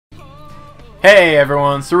Hey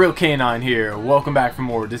everyone, surrealcanine here. Welcome back for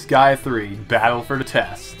more Disgaea 3, Battle for the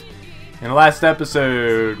Test. In the last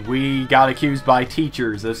episode, we got accused by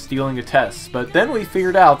teachers of stealing the tests, but then we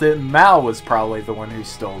figured out that Mal was probably the one who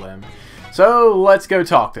stole them. So let's go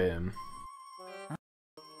talk to him.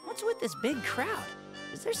 What's with this big crowd?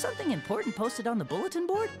 Is there something important posted on the bulletin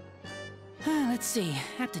board? Let's see.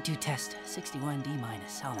 Aptitude test, 61 D-,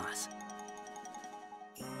 Almas.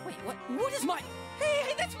 Wait, what is my...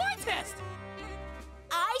 Hey, that's my test!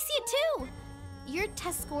 I see it too! Your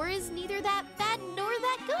test score is neither that bad nor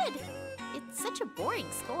that good. It's such a boring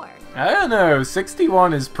score. I don't know,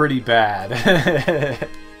 61 is pretty bad. The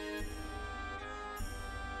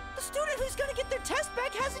student who's gonna get their test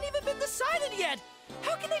back hasn't even been decided yet!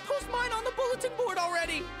 How can they post mine on the bulletin board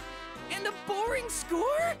already? And a boring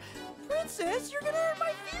score? Princess, you're gonna hurt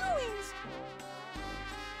my feelings!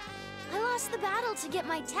 I lost the battle to get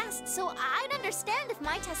my test, so I'd understand if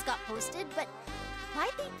my test got posted, but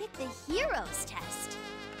why'd they pick the hero's test?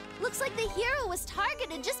 Looks like the hero was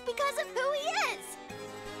targeted just because of who he is!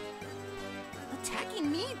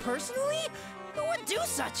 Attacking me personally? Who would do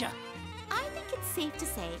such a... I think it's safe to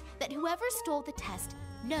say that whoever stole the test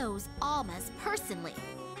knows Almas personally.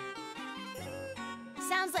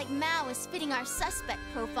 Sounds like Mao is fitting our suspect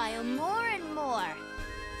profile more and more.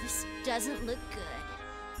 This doesn't look good.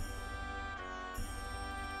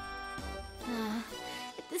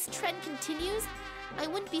 If this trend continues, I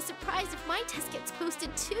wouldn't be surprised if my test gets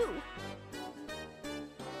posted too.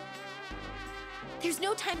 There's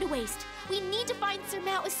no time to waste. We need to find Sir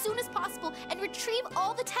Mao as soon as possible and retrieve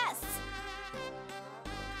all the tests.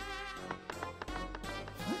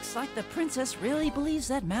 Looks like the princess really believes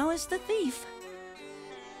that Mao is the thief.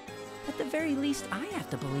 At the very least, I have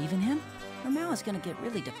to believe in him, or Mao is gonna get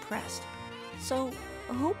really depressed. So,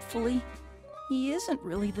 hopefully, he isn't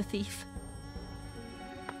really the thief.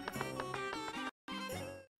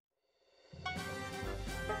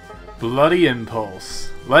 Bloody impulse.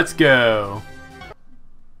 Let's go.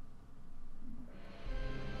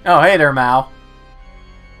 Oh, hey there, Mal.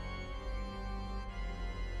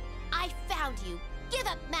 I found you. Give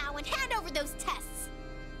up Mao and hand over those tests.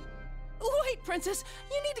 Wait, princess,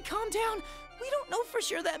 you need to calm down. We don't know for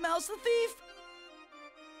sure that Mao's the thief.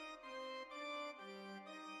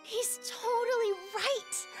 He's totally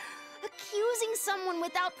right. Accusing someone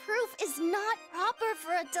without proof is not proper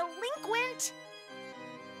for a delinquent.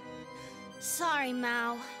 Sorry,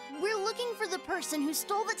 Mao. We're looking for the person who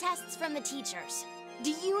stole the tests from the teachers. Do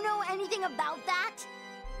you know anything about that?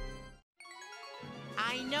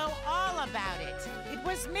 I know all about it. It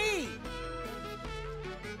was me.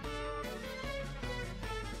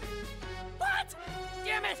 What?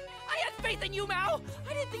 Damn it! I had faith in you, Mao!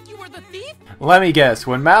 I didn't think you were the thief! Let me guess,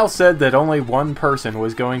 when Mal said that only one person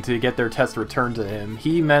was going to get their test returned to him,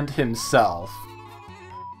 he meant himself.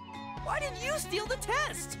 Why did you steal the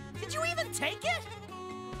test? Did you even take it?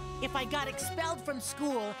 If I got expelled from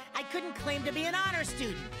school, I couldn't claim to be an honor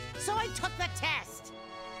student, so I took the test.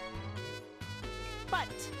 But,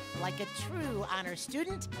 like a true honor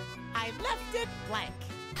student, I left it blank.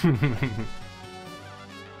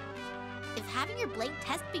 If having your blank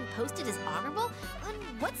test being posted is honorable, then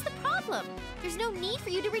what's the problem? There's no need for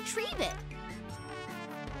you to retrieve it.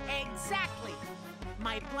 Exactly.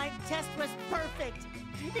 My blank test was perfect.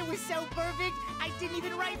 It was so perfect, I didn't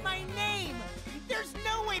even write my name. There's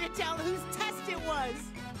no way to tell whose test it was.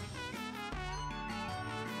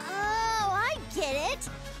 Oh, I get it.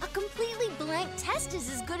 A completely blank test is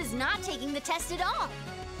as good as not taking the test at all.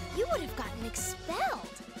 You would have gotten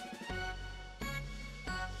expelled.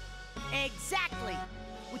 Exactly.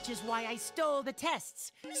 Which is why I stole the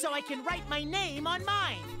tests, so I can write my name on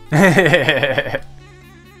mine.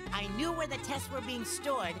 I knew where the tests were being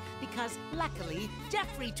stored because, luckily,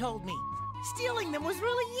 Jeffrey told me. Stealing them was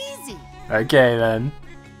really easy. Okay, then.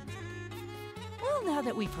 Well, now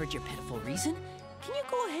that we've heard your pitiful reason, can you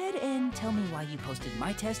go ahead and tell me why you posted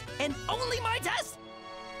my test, and only my test?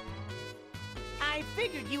 I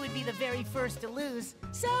figured you would be the very first to lose,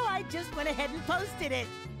 so I just went ahead and posted it.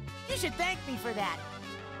 You should thank me for that.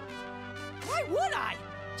 Why would I?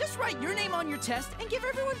 Just write your name on your test and give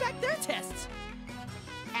everyone back their tests.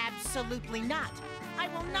 Absolutely not. I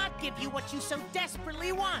will not give you what you so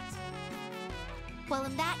desperately want. Well,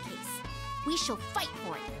 in that case, we shall fight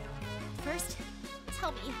for it. First,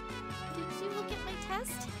 tell me, did you look at my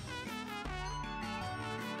test?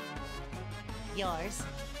 Yours?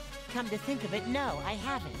 Come to think of it, no, I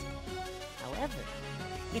haven't. However,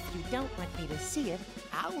 if you don't want me to see it,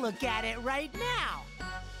 I'll look at it right now.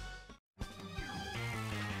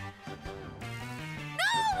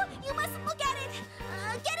 No! You mustn't look at it!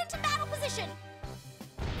 Get into battle position!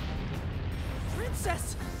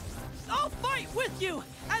 Princess! I'll fight with you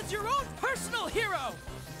as your own personal hero!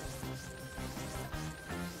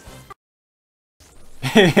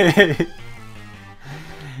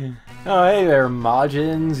 Oh, hey there,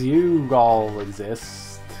 Majins. You all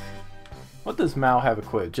exist. What does Mao have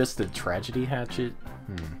equipped? Just a tragedy hatchet?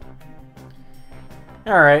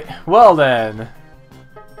 Alright, well then.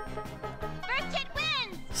 First hit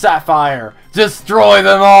wins! Sapphire! Destroy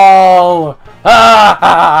them all!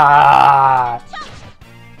 Ah!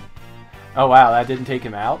 Oh wow, that didn't take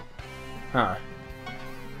him out? Huh.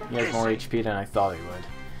 He has more HP than I thought he would.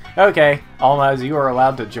 Okay, Almaz, you are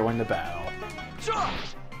allowed to join the battle. Sure!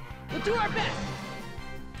 We'll do our best!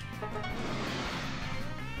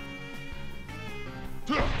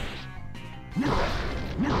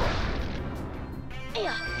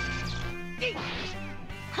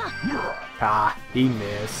 Ah, he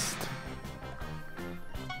missed.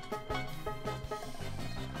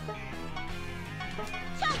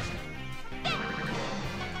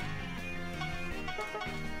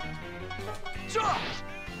 Sure!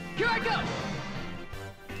 Here I go!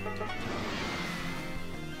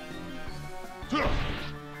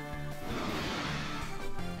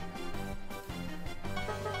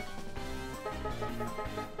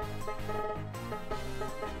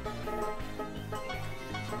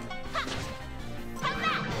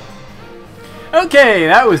 Okay,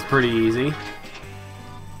 that was pretty easy.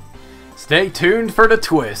 Stay tuned for the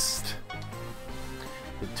twist.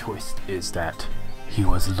 The twist is that he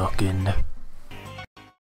was looking.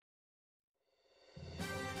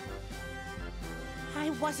 I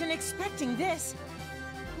wasn't expecting this.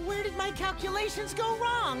 Where did my calculations go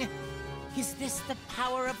wrong? Is this the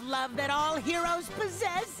power of love that all heroes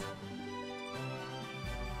possess?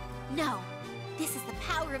 No, this is the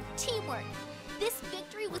power of teamwork. This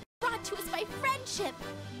victory was brought to us by friendship,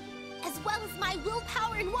 as well as my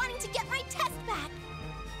willpower in wanting to get my test back.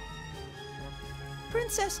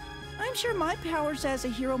 Princess, I'm sure my powers as a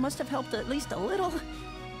hero must have helped at least a little,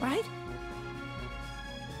 right?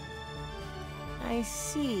 I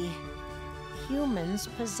see. Humans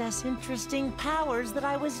possess interesting powers that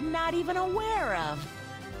I was not even aware of.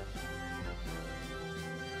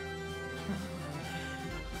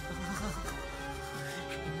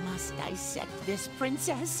 I must dissect this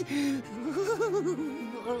princess. You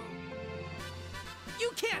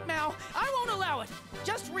can't, Mao! I won't allow it!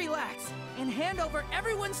 Just relax and hand over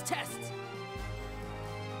everyone's tests!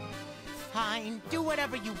 Fine, do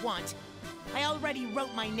whatever you want. I already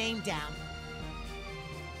wrote my name down.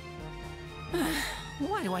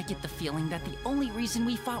 Why do I get the feeling that the only reason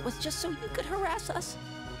we fought was just so you could harass us?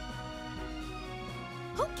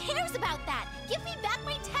 Who cares about that? Give me back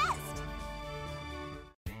my test!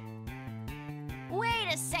 Wait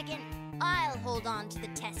a second. I'll hold on to the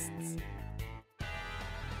tests.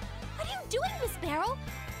 What are you doing, Miss Barrel?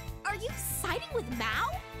 Are you siding with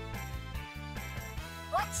Mao?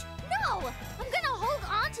 What? No! I'm gonna hold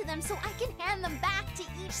on to them so I can hand them back to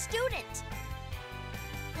each student.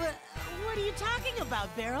 What are you talking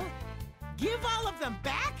about, Beryl? Give all of them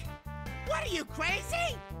back? What are you,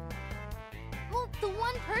 crazy? Well, the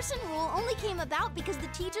one-person rule only came about because the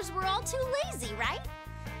teachers were all too lazy, right?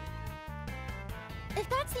 If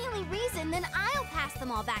that's the only reason, then I'll pass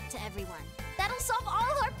them all back to everyone. That'll solve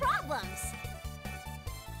all our problems.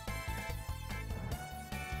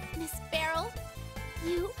 Miss Beryl,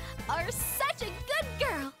 you are such a good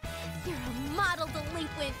girl. You're a model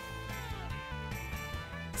delinquent.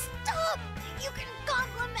 Stop! You can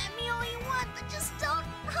compliment me all you want, but just don't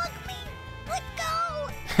hug me. Let go!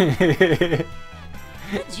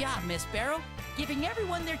 Good job, Miss Barrel. Giving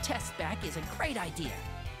everyone their tests back is a great idea.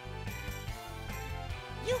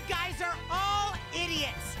 You guys are all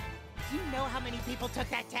idiots! You know how many people took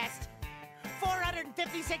that test?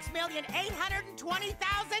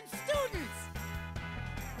 456,820,000 students!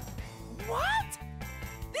 What?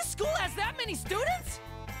 This school has that many students?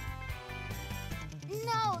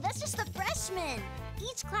 No, that's just the freshmen.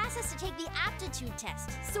 Each class has to take the aptitude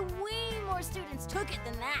test, so way more students took it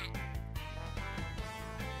than that.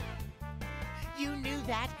 You knew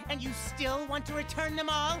that, and you still want to return them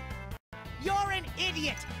all? You're an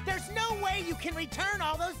idiot! There's no way you can return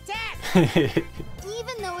all those tests!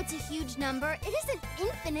 Even though it's a huge number, it isn't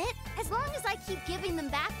infinite. As long as I keep giving them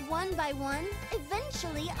back one by one,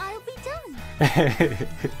 eventually I'll be done.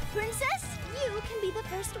 Princess, you can be the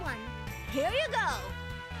first one. Here you go!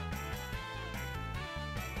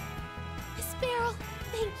 Miss Beryl,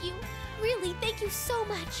 thank you. Really, thank you so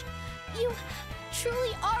much. You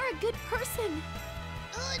truly are a good person.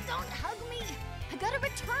 Ugh, don't hug me. I gotta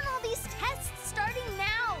return all these tests starting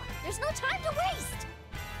now. There's no time to waste.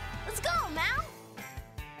 Let's go, Mal.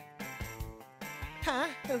 Huh?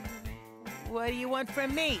 What do you want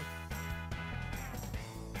from me?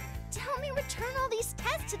 Tell me return all these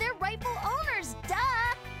tests to their rightful owners, duh!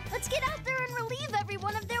 Let's get out there and relieve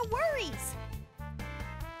everyone of their worries!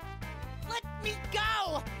 Let me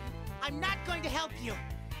go! I'm not going to help you.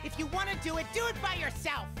 If you want to do it by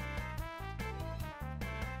yourself.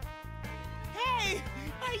 Hey!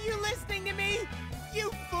 Are you listening to me?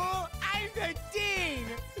 You fool! I'm the dean!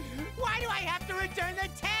 Why do I have to return the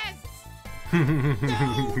tests?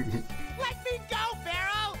 No! Let me go,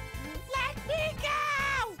 Barrel! Let me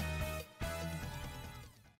go!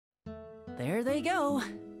 There they go.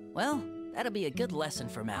 Well, that'll be a good lesson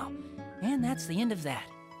for Mal. And that's the end of that.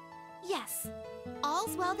 Yes,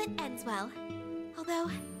 all's well that ends well. Although,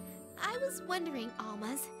 I was wondering,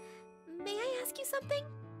 Almaz, may I ask you something?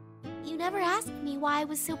 You never asked me why I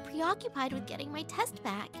was so preoccupied with getting my test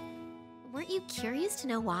back. Weren't you curious to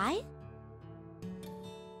know why?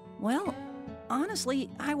 Well, honestly,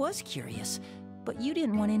 I was curious, but you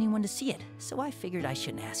didn't want anyone to see it, so I figured I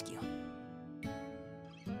shouldn't ask you.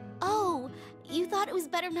 Oh, you thought it was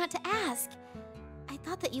better not to ask. I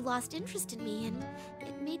thought that you lost interest in me, and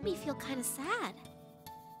it made me feel kind of sad.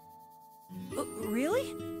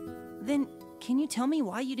 Really? Then, can you tell me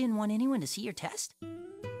why you didn't want anyone to see your test?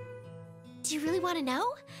 Do you really want to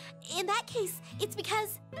know? In that case, it's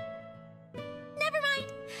because... Never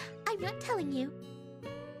mind. I'm not telling you.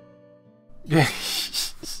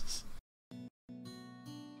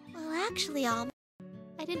 Well, actually, I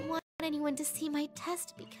didn't want anyone to see my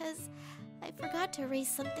test because I forgot to erase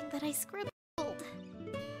something that I scribbled.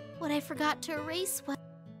 What I forgot to erase was...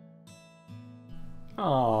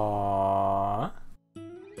 Aww.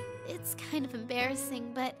 It's kind of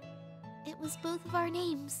embarrassing, but it was both of our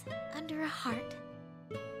names under a heart.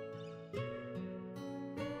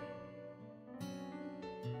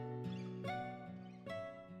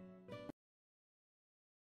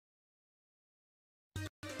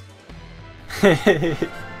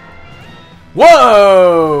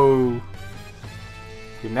 Whoa! You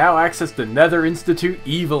can now access the Nether Institute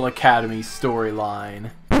Evil Academy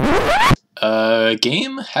storyline.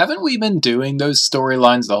 Game? Haven't we been doing those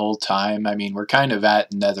storylines the whole time? I mean, we're kind of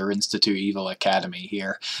at Nether Institute Evil Academy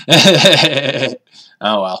here.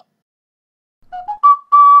 Oh well.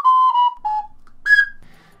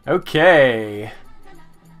 Okay.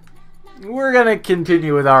 We're gonna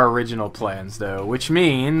continue with our original plans, though, which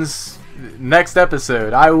means next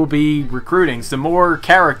episode I will be recruiting some more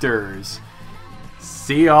characters.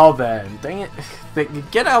 See y'all then. Dang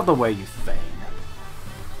it. Get out of the way, you thing.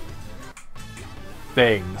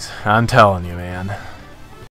 Things. I'm telling you, man.